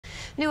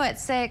New at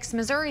 6,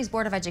 Missouri's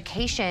Board of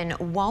Education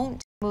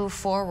won't move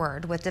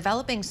forward with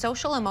developing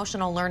social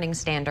emotional learning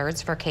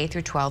standards for K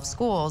through 12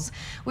 schools.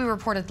 We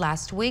reported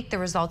last week the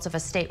results of a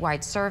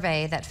statewide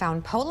survey that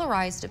found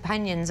polarized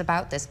opinions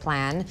about this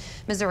plan.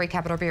 Missouri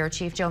Capitol Bureau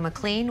Chief Joe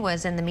McLean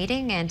was in the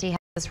meeting, and he has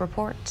this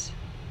report.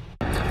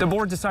 The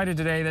board decided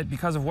today that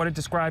because of what it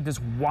described as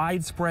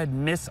widespread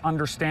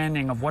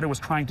misunderstanding of what it was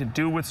trying to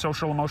do with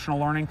social emotional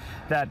learning,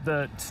 that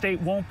the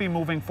state won't be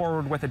moving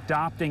forward with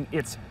adopting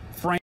its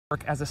framework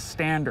as a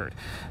standard.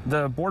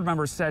 The board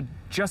members said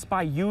just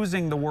by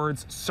using the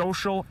words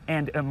social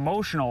and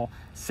emotional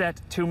set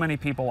too many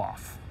people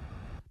off.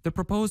 The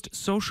proposed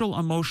social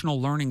emotional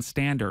learning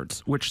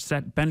standards, which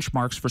set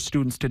benchmarks for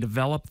students to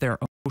develop their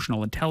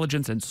emotional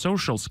intelligence and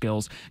social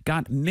skills,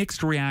 got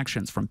mixed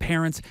reactions from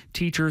parents,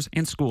 teachers,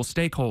 and school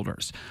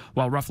stakeholders.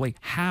 While roughly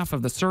half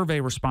of the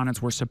survey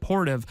respondents were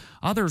supportive,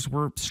 others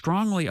were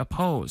strongly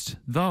opposed,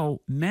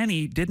 though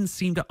many didn't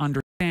seem to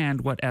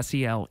understand what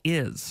SEL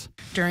is.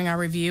 During our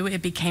review,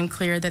 it became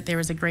clear that there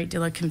was a great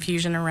deal of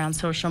confusion around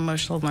social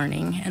emotional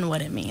learning and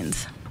what it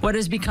means. What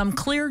has become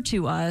clear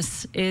to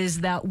us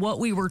is that what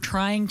we were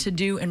trying to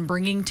do in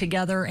bringing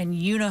together and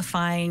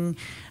unifying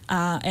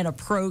an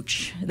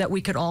approach that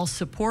we could all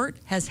support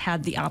has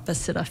had the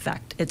opposite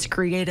effect. It's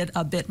created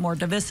a bit more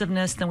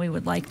divisiveness than we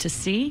would like to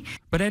see.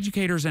 But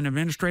educators and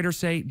administrators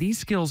say these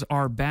skills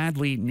are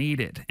badly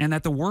needed and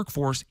that the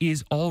workforce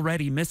is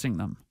already missing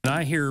them.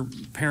 I hear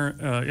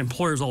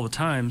employers all the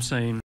time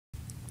saying,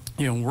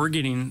 you know, we're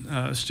getting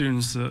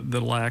students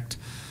that lacked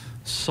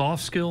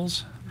soft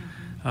skills.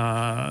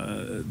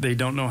 They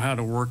don't know how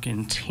to work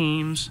in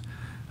teams.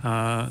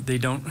 They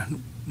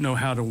don't know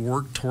how to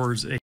work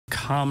towards a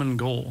common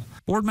goal.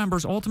 Board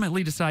members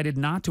ultimately decided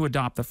not to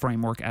adopt the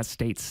framework as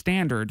state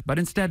standard, but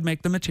instead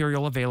make the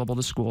material available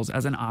to schools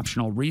as an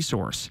optional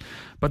resource.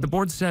 But the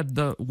board said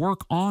the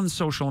work on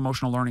social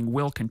emotional learning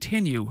will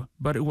continue,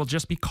 but it will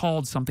just be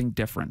called something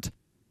different.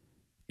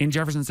 In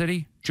Jefferson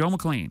City, Joe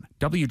McLean,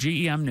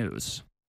 WGEM News.